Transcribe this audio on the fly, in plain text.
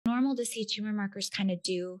normal to see tumor markers kind of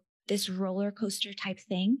do this roller coaster type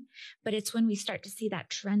thing, but it's when we start to see that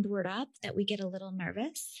trendward up that we get a little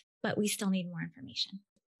nervous, but we still need more information.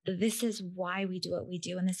 This is why we do what we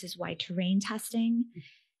do. And this is why terrain testing,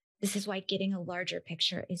 this is why getting a larger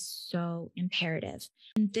picture is so imperative.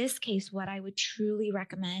 In this case, what I would truly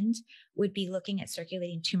recommend would be looking at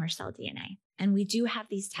circulating tumor cell DNA. And we do have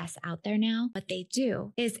these tests out there now. What they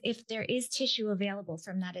do is if there is tissue available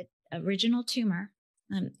from that original tumor,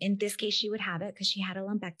 in this case, she would have it because she had a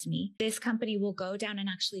lumpectomy. This company will go down and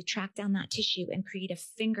actually track down that tissue and create a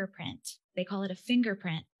fingerprint. They call it a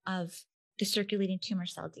fingerprint of the circulating tumor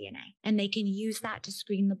cell DNA. And they can use that to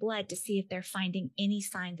screen the blood to see if they're finding any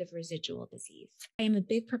signs of residual disease. I am a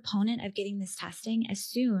big proponent of getting this testing as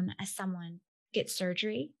soon as someone gets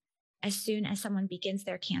surgery, as soon as someone begins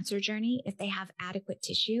their cancer journey, if they have adequate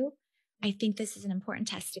tissue. I think this is an important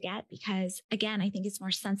test to get because, again, I think it's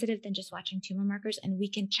more sensitive than just watching tumor markers, and we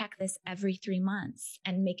can check this every 3 months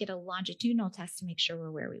and make it a longitudinal test to make sure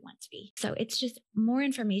we're where we want to be. So it's just more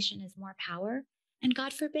information is more power. And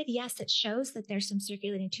God forbid, yes, it shows that there's some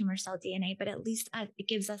circulating tumor cell DNA, but at least it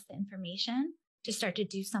gives us the information to start to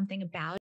do something about it.